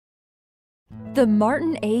The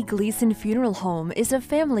Martin A. Gleason Funeral Home is a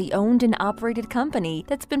family-owned and operated company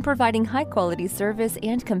that's been providing high-quality service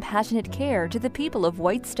and compassionate care to the people of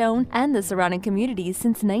Whitestone and the surrounding communities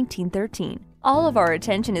since 1913. All of our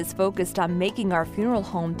attention is focused on making our funeral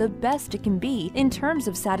home the best it can be in terms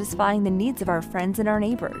of satisfying the needs of our friends and our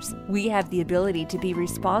neighbors. We have the ability to be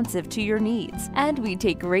responsive to your needs, and we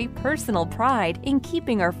take great personal pride in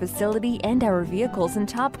keeping our facility and our vehicles in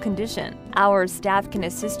top condition. Our staff can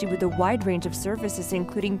assist you with a wide range of services,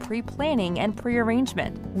 including pre-planning and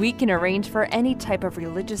pre-arrangement. We can arrange for any type of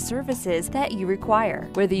religious services that you require,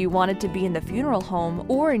 whether you want it to be in the funeral home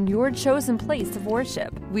or in your chosen place of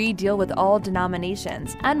worship. We deal with all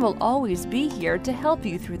denominations and will always be here to help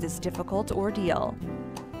you through this difficult ordeal.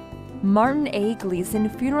 Martin A. Gleason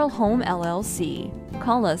Funeral Home, LLC.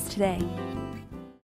 Call us today.